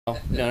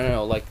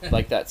No,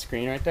 like that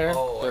screen right there.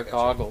 Oh, they're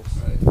goggles.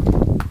 Right.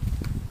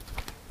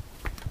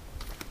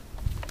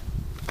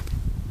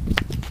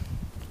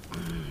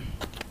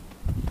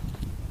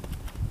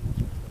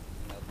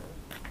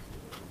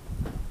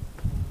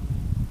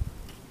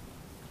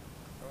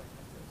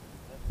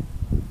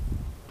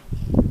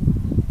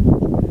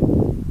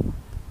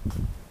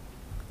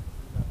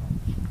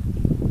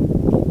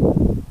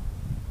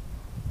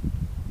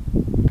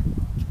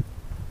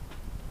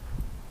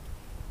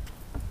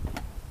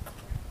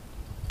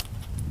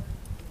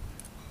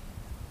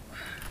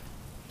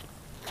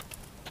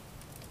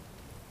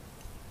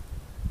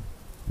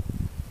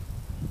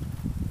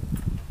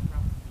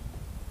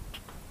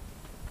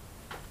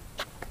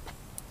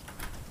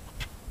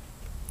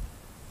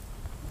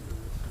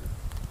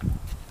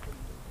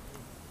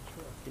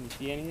 Can you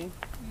see anything?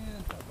 Yeah,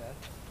 not bad.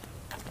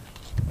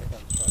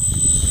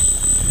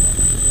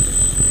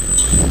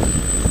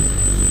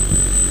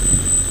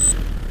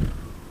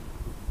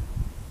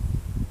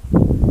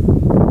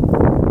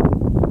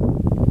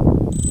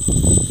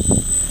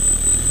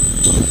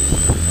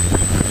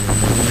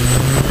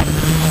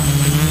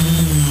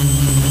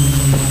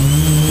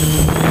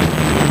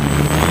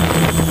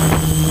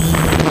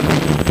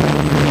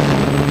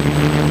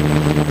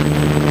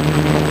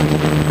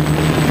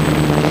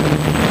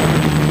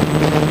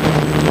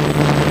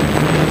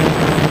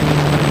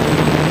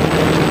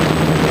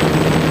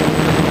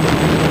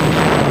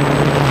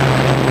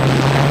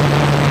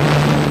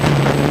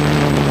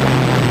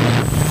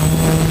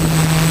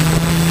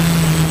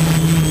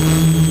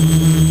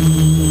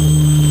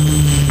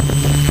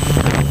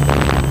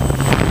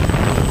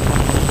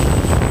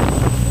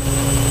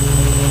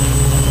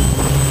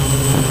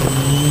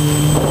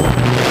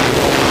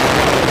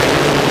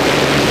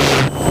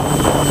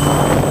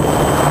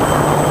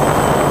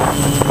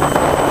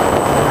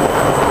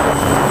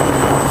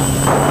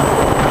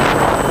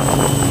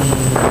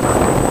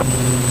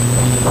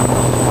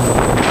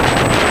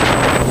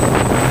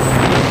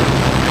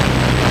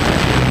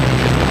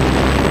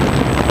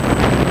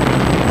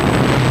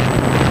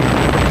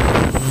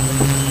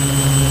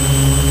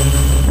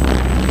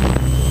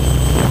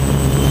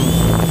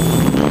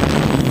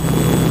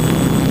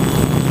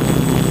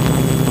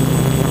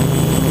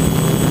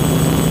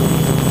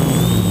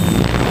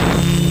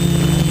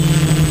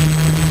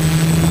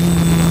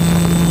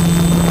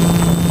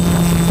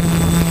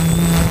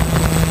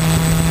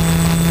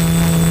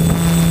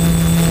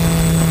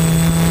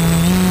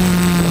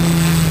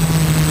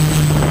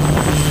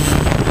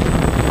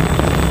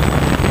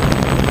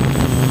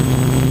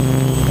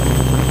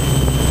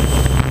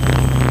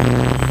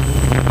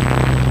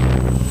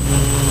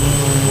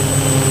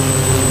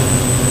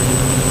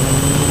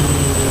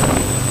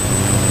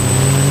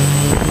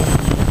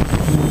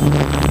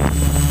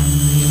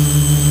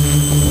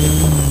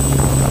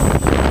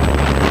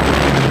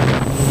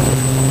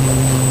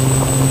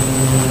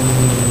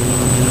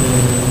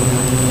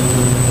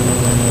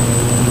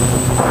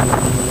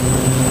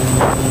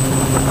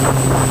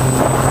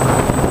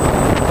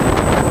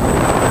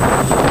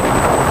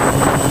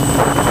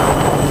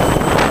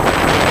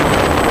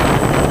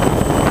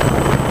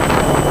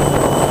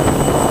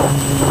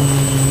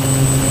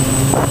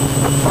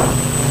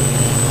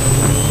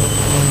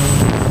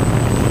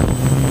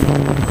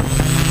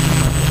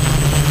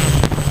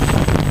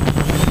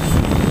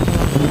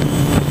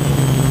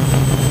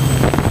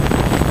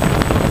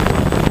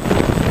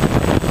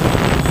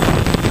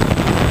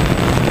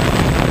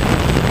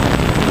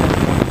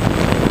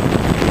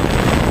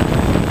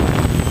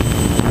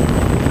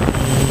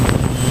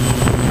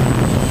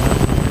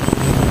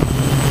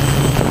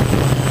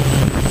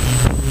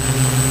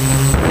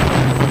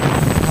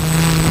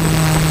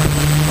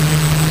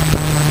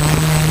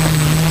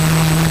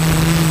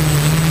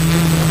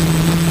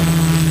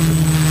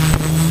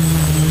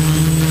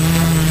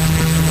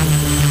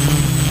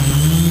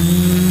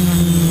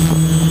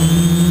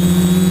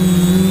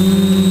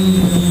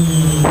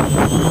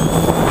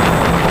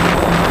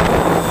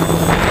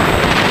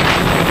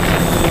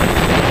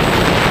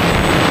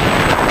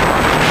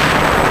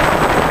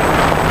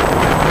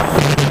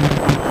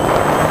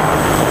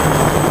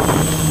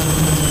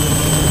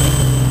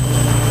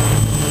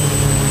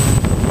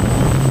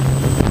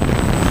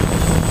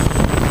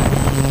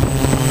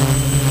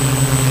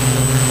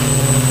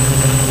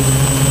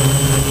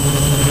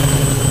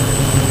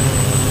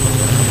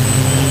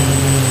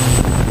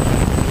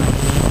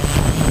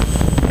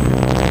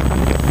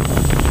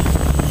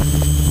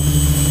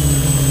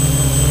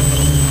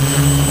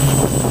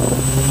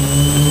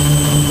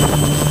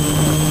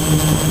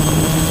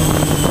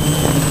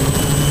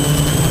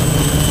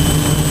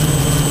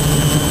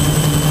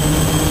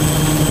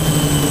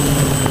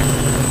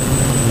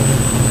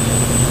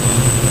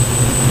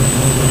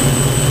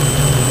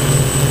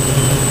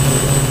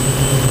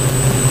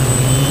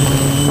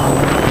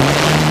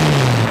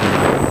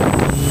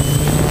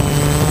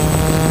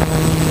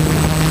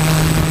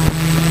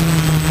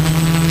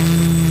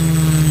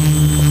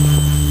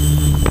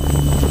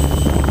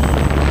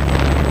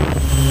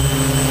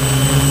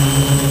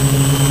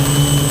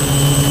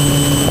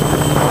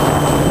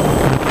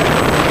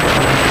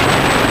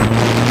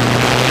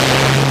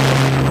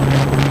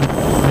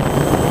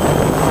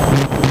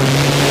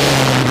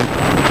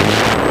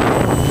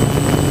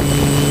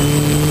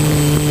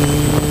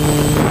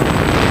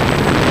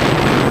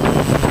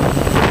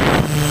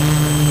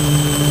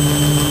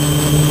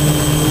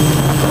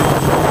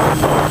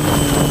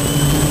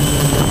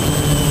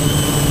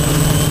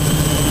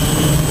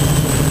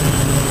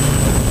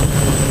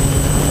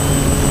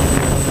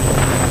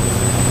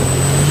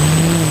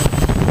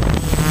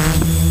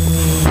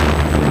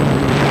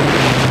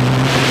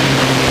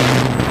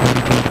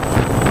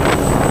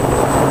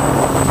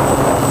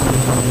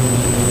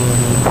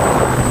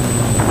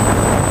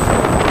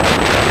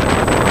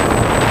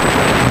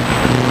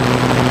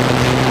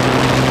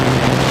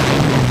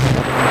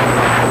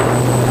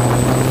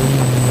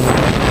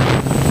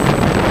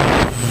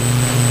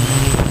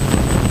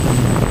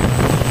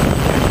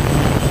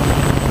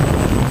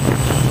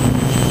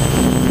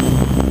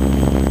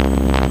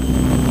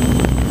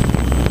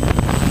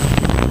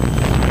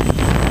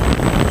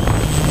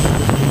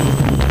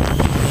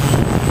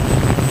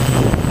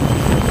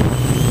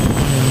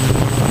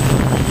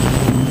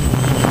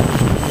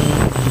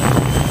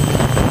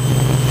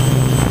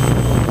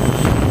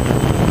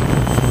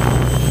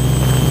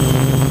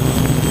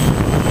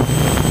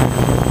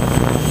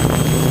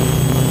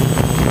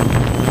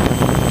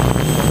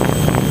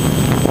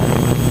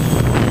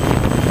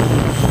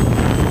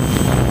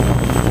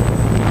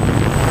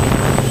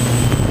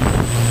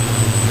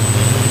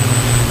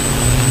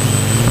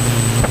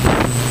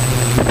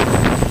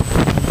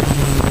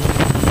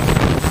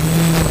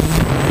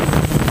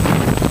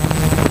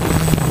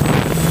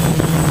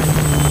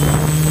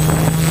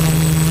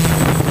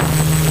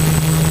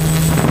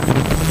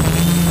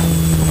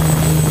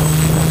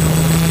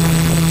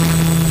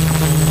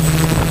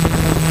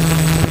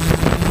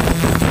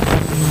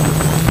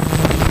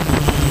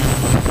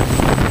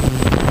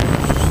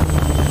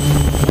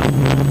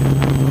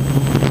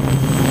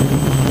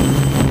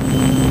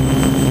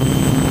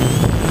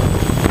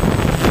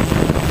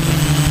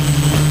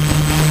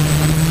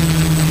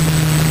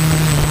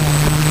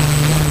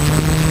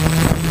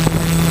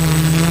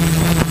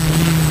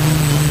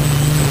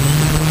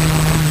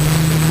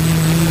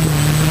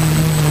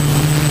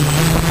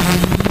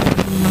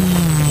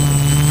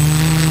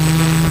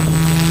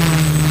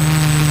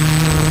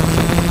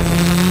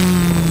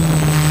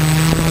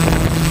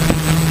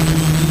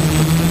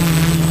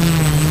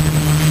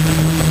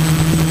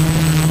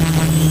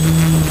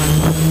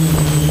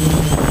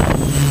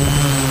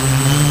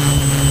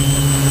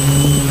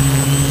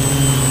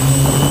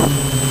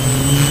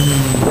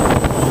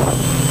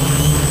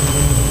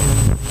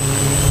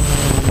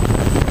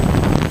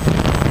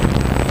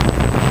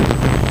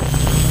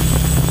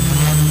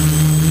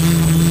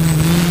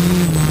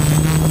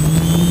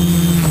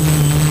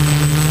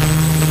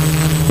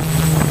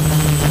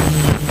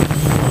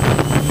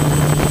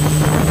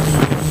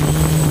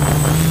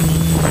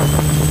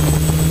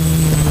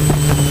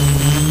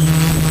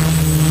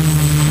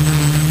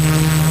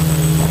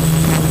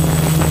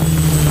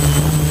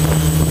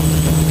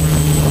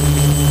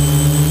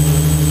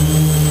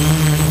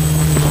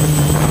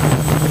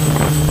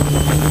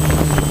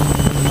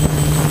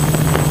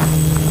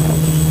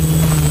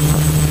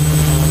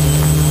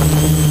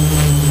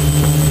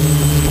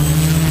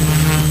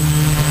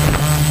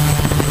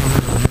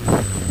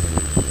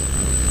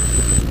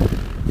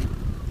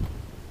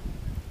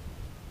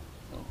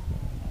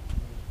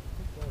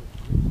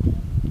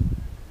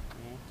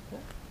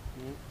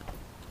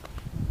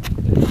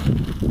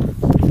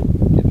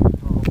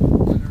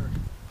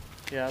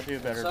 Yeah, I'll do a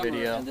better summer,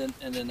 video.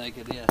 and then I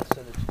could send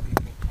it to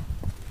people.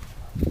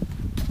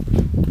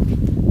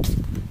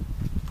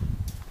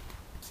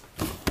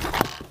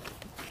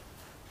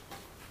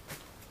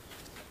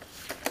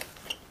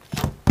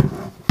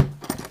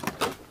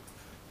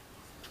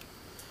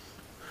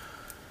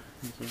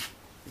 Thank you.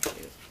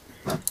 Appreciate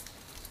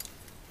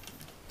it.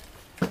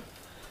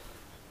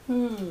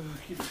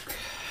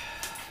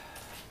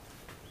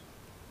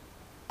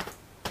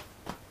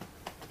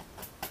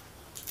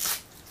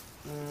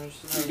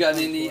 You got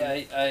any?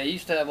 I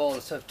used to have all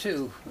this stuff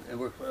too. It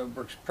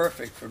works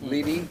perfect for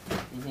bleeding.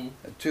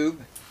 A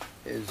tube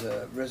is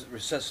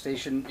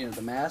resuscitation. You know,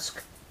 the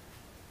mask.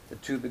 The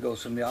tube that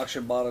goes from the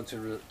oxygen bottle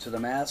to the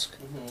mask.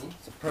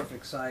 It's a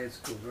perfect size.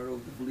 Goes right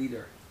over the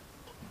bleeder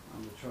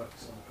on the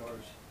trucks, on the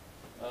cars.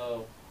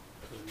 Oh.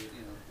 So you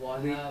know, Well,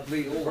 I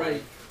bleed will break.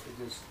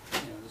 It just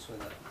this way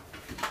that.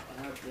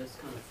 I have this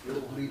kind of The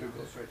fuel. bleeder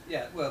goes right.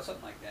 Yeah, well,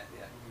 something like that.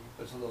 Yeah,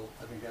 but it's a little.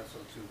 I think that's a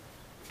little too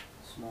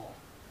small.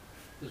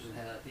 This one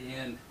had at the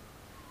end.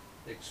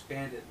 They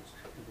expanded.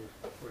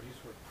 Where these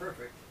were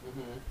perfect.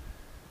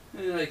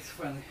 And then I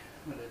finally,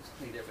 when I just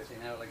cleaned everything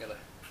out, I gotta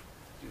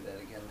do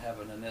that again.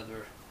 Having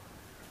another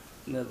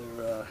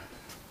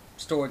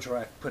storage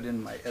rack put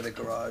in my other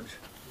garage,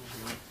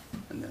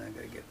 and then I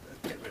gotta get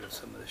rid of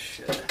some of this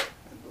shit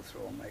and go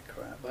through all my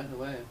crap. By the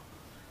way,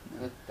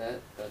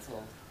 that's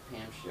all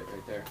Pam shit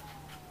right there.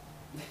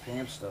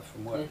 Pam stuff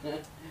from what?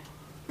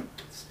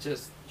 It's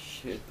just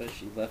shit that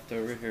she left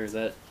over here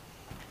that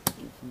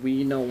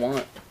we don't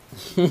want. Oh,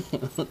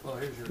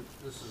 here's your.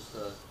 This is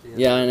the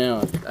Yeah, I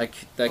know.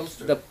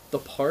 Poster. The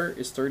part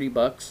is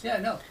 $30. Yeah, I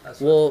know.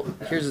 That's Well, right.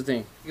 Yeah. here's the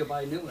thing. You could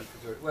buy a new one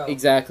for well.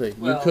 Exactly.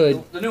 Well, you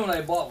could. The new one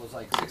I bought was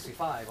like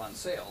 65 on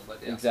sale, but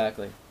yeah.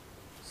 Exactly.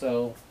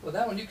 So. Well,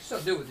 that one you can still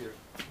do with your.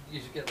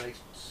 You should get like.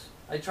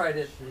 I tried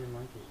it. Sure, you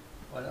might be.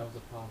 What That was the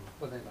problem.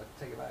 Well, then I'll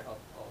take it back. I'll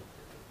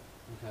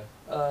Okay.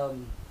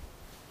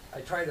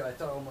 I tried it. I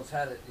thought I almost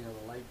had it. You know,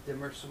 the light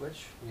dimmer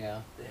switch. Yeah.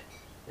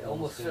 It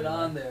almost fit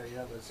on there. You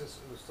know, but it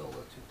was still a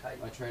little too tight.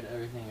 I tried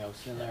everything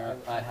else in Yeah, there.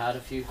 I- I had a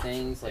few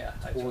things like Yeah,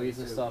 I tried toys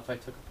and too. stuff I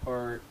took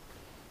apart.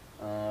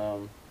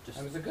 Just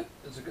It was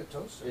a good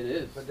toaster. It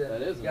is. But then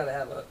That is you gotta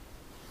have the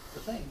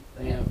thing.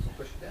 The Yeah. handle to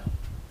push it down.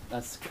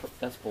 That's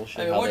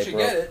bullshit. I mean, how once they you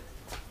broke. get it,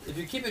 if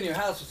you keep it in your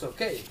house, it's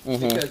okay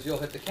because you'll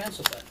hit the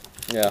cancel button.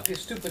 Yeah. If you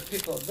stupid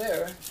people up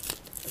there,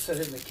 instead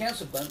of hitting the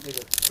cancel button, they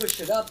would push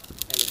it up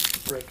and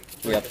it'd break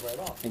it right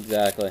off.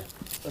 Exactly.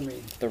 I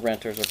mean, The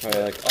renters are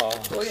probably like, oh.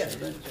 oh yeah,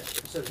 then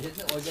instead of hitting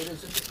it, all you gotta do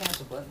is hit the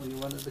cancel button when you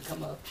want it to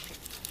come up.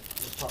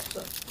 It pops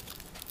up.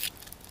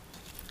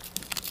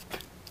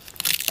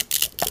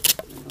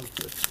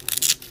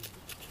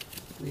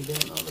 We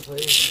don't know the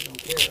place, we don't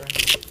care.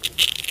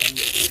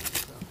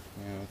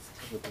 Yeah,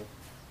 it's typical.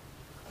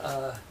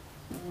 I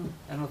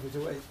don't know if it's a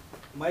way.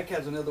 Mike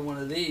has another one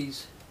of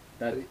these.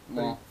 That But-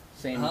 well,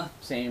 same Huh?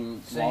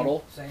 same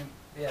model. Same,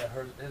 yeah,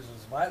 his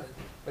is violet,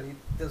 but he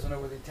doesn't know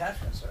where the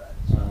attachments are at.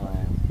 Oh,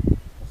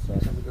 So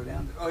what's I have that? to go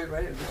down. Oh,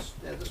 right here.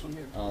 This one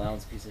here. Oh, that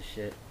one's a piece of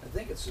shit. I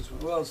think it's this one.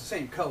 Well, it's the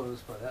same color.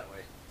 Let's put it that way.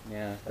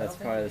 Yeah, I that's don't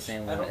think probably the it's-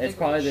 same I one. don't It's think it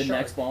probably was the sharp.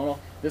 next model.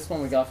 This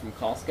one we got from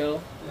Costco.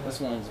 Yeah. This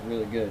one's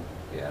really good.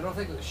 Yeah, I don't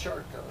think it was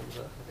shark color. I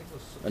think it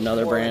was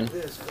Another more brand?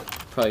 Like this, but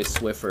Probably he's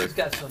Swiffer.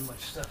 got so much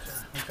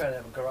stuff. I'm trying to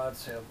have a garage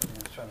sale, but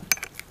I'm trying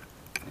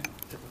to,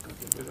 typical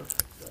get rid of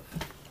stuff.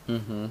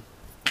 Mm-hmm.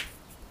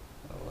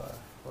 So,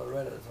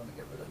 Loretta is going to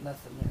get rid of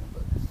nothing there,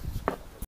 but.